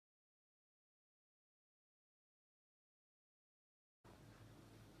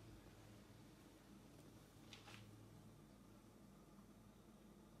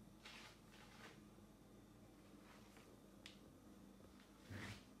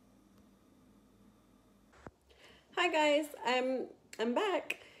Hi guys, I'm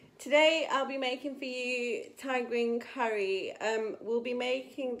back. Today I'll be making for you Thai green curry. We'll be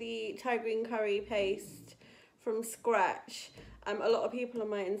making the Thai green curry paste from scratch. A lot of people on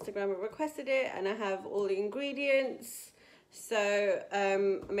my Instagram have requested it and I have all the ingredients. So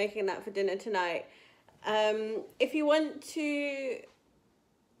I'm making that for dinner tonight. If you want to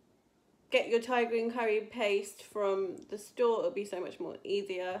get your Thai green curry paste from the store, it'll be so much more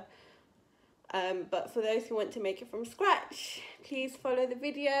easier. But for those who want to make it from scratch, please follow the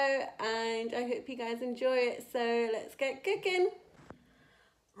video and I hope you guys enjoy it. So let's get cooking.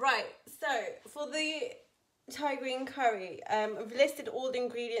 Right, so for the Thai green curry, I've listed all the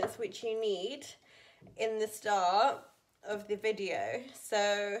ingredients which you need in the start of the video.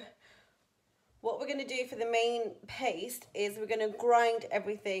 So what we're going to do for the main paste is we're going to grind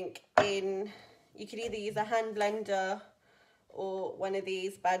everything in. You could either use a hand blender or one of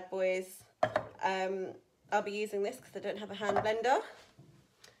these bad boys. I'll be using this because I don't have a hand blender.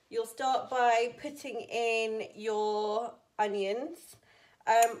 You'll start by putting in your onions.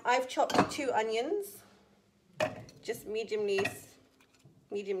 I've chopped 2 onions, just mediumly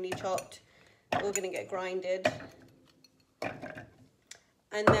chopped. We're going to get grinded.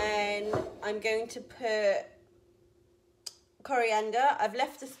 And then I'm going to put coriander. I've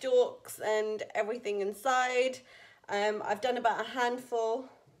left the stalks and everything inside. I've done about a handful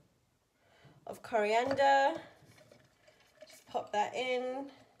of coriander. Just pop that in.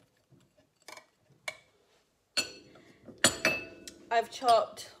 I've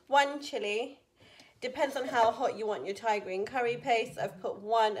chopped 1 chili. Depends on how hot you want your Thai green curry paste. I've put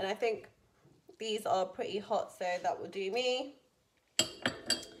 1 and I think these are pretty hot, so that will do me.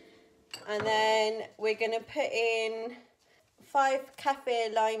 And then we're going to put in 5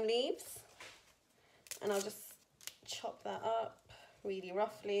 Kaffir lime leaves. And I'll just chop that up really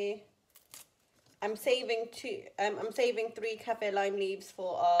roughly. I'm saving 3 Kaffir lime leaves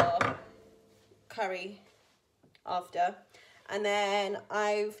for our curry after. And then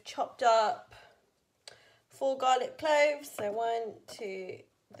I've chopped up 4 garlic cloves. So 1, 2,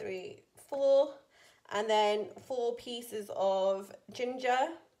 3, 4. And then 4 pieces of ginger.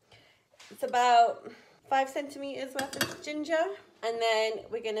 It's about 5 centimeters worth of ginger. And then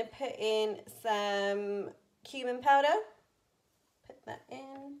we're going to put in some cumin powder. Put that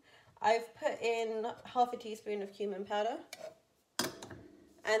in. I've put in half a teaspoon of cumin powder.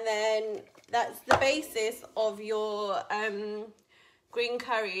 And then that's the basis of your green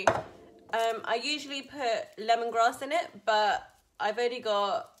curry. I usually put lemongrass in it, but I've only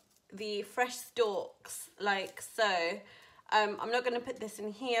got the fresh stalks like so. I'm not going to put this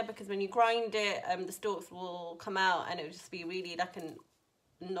in here because when you grind it, the stalks will come out and it will just be really like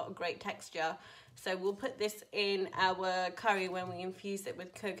not a great texture. So we'll put this in our curry when we infuse it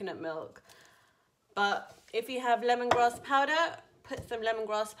with coconut milk. But if you have lemongrass powder, put some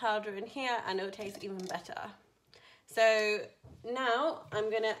lemongrass powder in here and it'll taste even better. So now I'm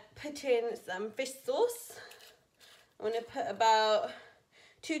going to put in some fish sauce. I'm going to put about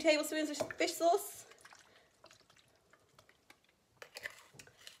 2 tablespoons of fish sauce.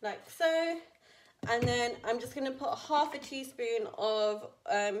 Like so. And then I'm just going to put half a teaspoon of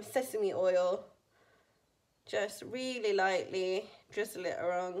sesame oil. Just really lightly drizzle it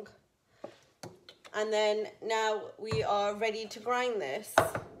around. And then now we are ready to grind this.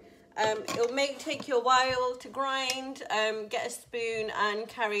 It'll take you a while to grind. Get a spoon and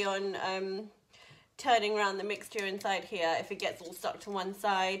carry on turning around the mixture inside here if it gets all stuck to one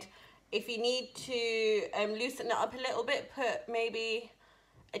side. If you need to loosen it up a little bit, put maybe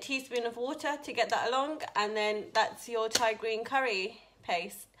a teaspoon of water to get that along, and then that's your Thai green curry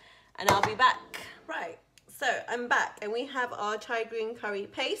paste. And I'll be back. Right, so I'm back and we have our Thai green curry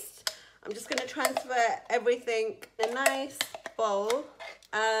paste. I'm just going to transfer everything in a nice bowl.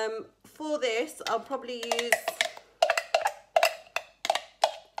 For this, I'll probably use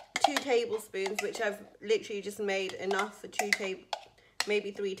 2 tablespoons, which I've literally just made enough for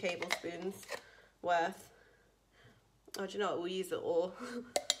maybe 3 tablespoons worth. Oh, do you know what? We'll use it all.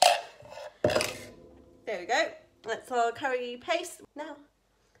 There we go. That's our curry paste. Now,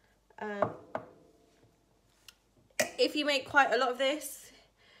 if you make quite a lot of this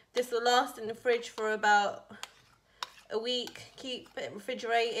will last in the fridge for about a week. Keep it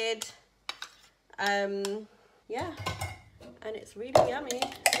refrigerated. Yeah, and it's really yummy.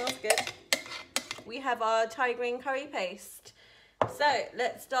 It smells good. We have our Thai green curry paste. So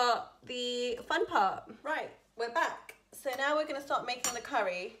let's start the fun part. Right, we're back. So now we're going to start making the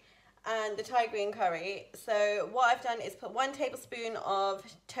curry and the Thai green curry. So what I've done is put 1 tablespoon of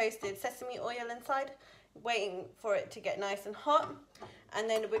toasted sesame oil inside, waiting for it to get nice and hot. And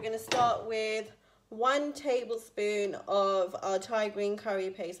then we're going to start with 1 tablespoon of our Thai green curry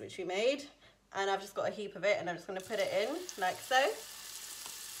paste which we made, and I've just got a heap of it and I'm just going to put it in like so,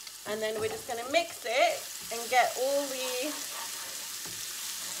 and then we're just going to mix it and get all the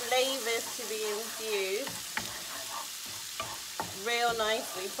flavors to be infused real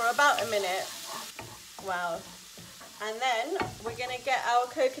nicely for about a minute. Wow. And then we're going to get our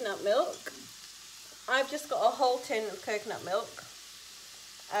coconut milk. I've just got a whole tin of coconut milk.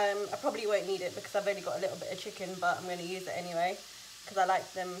 I probably won't need it because I've only got a little bit of chicken, but I'm going to use it anyway because I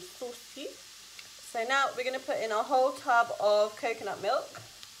like them saucy. So now we're going to put in a whole tub of coconut milk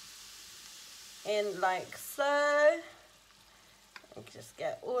in like so. And just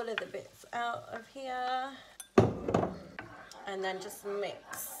get all of the bits out of here and then just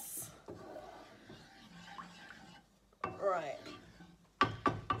mix. Right.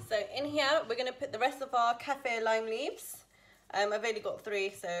 So in here we're going to put the rest of our Kaffir lime leaves. I've only got 3,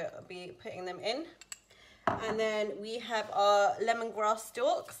 so I'll be putting them in. And then we have our lemongrass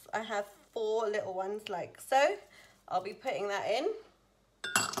stalks. I have 4 little ones like so. I'll be putting that in.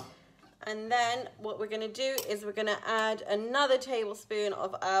 And then what we're going to do is we're going to add another tablespoon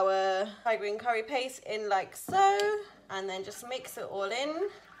of our Thai green curry paste in like so. And then just mix it all in.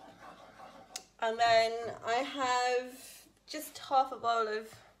 And then I have just half a bowl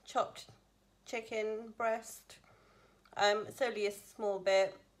of chopped chicken breast. It's only a small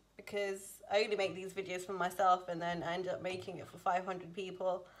bit because I only make these videos for myself and then I end up making it for 500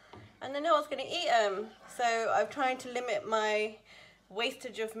 people and then no one's going to eat them. So I'm trying to limit my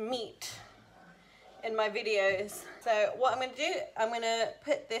wastage of meat in my videos. So what I'm going to do, I'm going to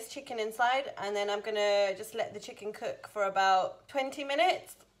put this chicken inside and then I'm going to just let the chicken cook for about 20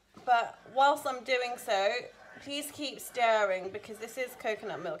 minutes. But whilst I'm doing so, please keep stirring because this is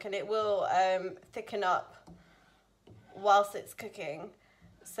coconut milk and it will thicken up whilst it's cooking.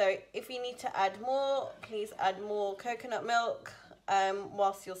 So if you need to add more, please add more coconut milk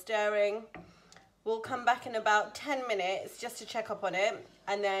whilst you're stirring. We'll come back in about 10 minutes just to check up on it,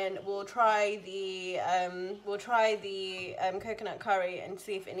 and then we'll try the coconut curry and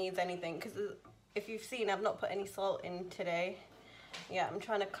see if it needs anything, because if you've seen, I've not put any salt in today. Yeah, I'm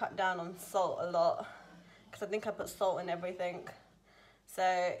trying to cut down on salt a lot because I think I put salt in everything.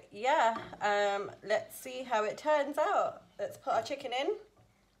 So yeah, let's see how it turns out. Let's put our chicken in.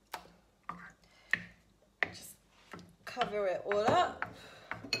 Just cover it all up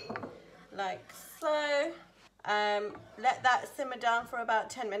like so. Let that simmer down for about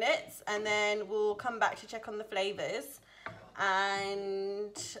 10 minutes and then we'll come back to check on the flavors.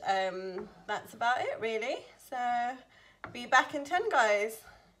 And that's about it really. So be back in 10, guys.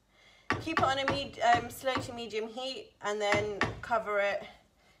 Keep it on a slow to medium heat and then cover it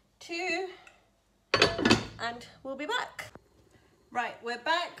too, and we'll be back. Right, we're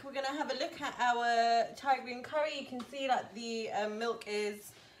back. We're gonna have a look at our Thai green curry. You can see that the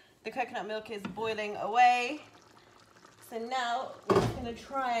coconut milk is boiling away. So now we're just gonna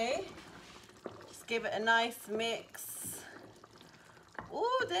just give it a nice mix.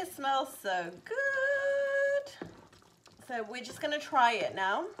 Oh, this smells so good. So we're just gonna try it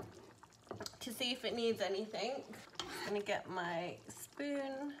now to see if it needs anything. I'm gonna get my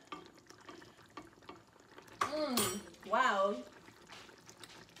spoon. Wow.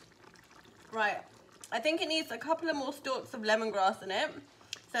 Right, I think it needs a couple of more stalks of lemongrass in it.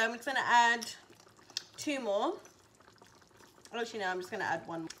 So I'm just gonna add 2 more. Actually no, I'm just gonna add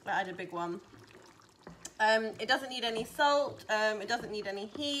 1. I add a big one. It doesn't need any salt, it doesn't need any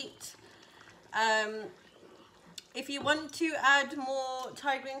heat. If you want to add more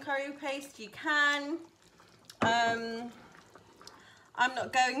Thai green curry paste, you can. I'm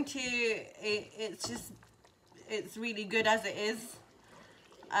not going to. It's really good as it is.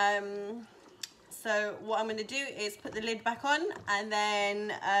 So what I'm going to do is put the lid back on and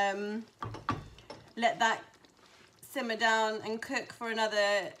then let that simmer down and cook for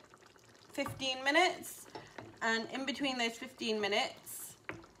another 15 minutes. And in between those 15 minutes,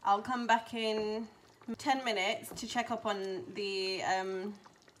 I'll come back in 10 minutes to check up on the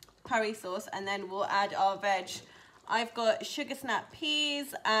curry sauce, and then we'll add our veg. I've got Sugarsnap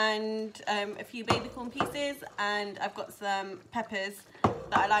peas and a few baby corn pieces, and I've got some peppers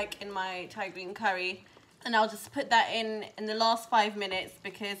that I like in my Thai green curry, and I'll just put that in the last 5 minutes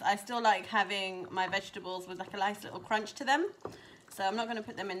because I still like having my vegetables with like a nice little crunch to them. So I'm not going to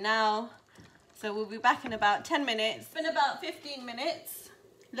put them in now. So we'll be back in about 10 minutes. It's been about 15 minutes.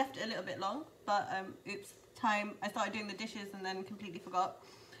 Left it a little bit long, but oops, time. I started doing the dishes and then completely forgot.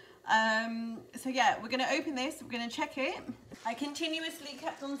 So yeah, we're going to open this, we're going to check it. I continuously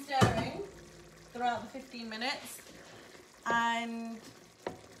kept on stirring throughout the 15 minutes, and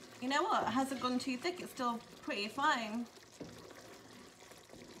you know what? It hasn't gone too thick. It's still pretty fine.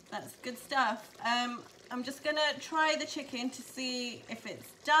 That's good stuff. I'm just gonna try the chicken to see if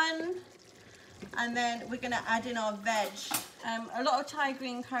it's done, and then we're gonna add in our veg. A lot of Thai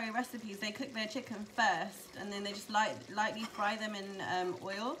green curry recipes, they cook their chicken first and then they just lightly fry them in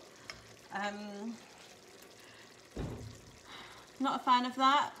oil. Not a fan of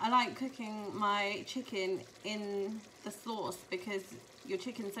that. I like cooking my chicken in the sauce because your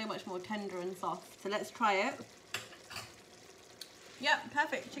chicken's so much more tender and soft. So let's try it. Yep,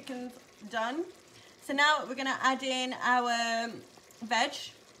 perfect. Chicken's done. So now we're gonna add in our veg,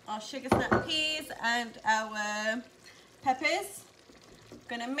 our Sugarsnap peas and our peppers.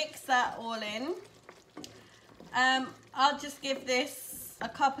 Gonna mix that all in. I'll just give this a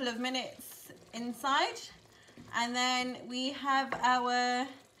couple of minutes inside, and then we have our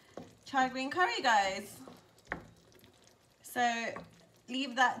Thai green curry, guys. So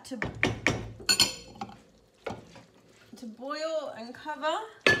leave that to boil and cover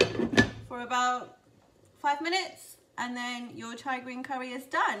for about 5 minutes, and then your Thai green curry is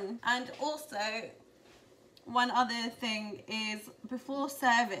done. And also, one other thing is, before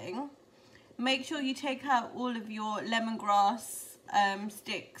serving, make sure you take out all of your lemongrass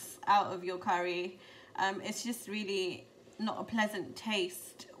sticks out of your curry. It's just really not a pleasant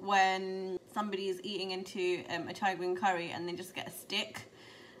taste when somebody is eating into a Thai green curry and they just get a stick.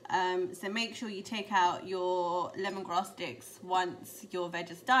 So make sure you take out your lemongrass sticks once your veg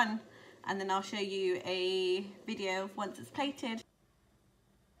is done, and then I'll show you a video of once it's plated.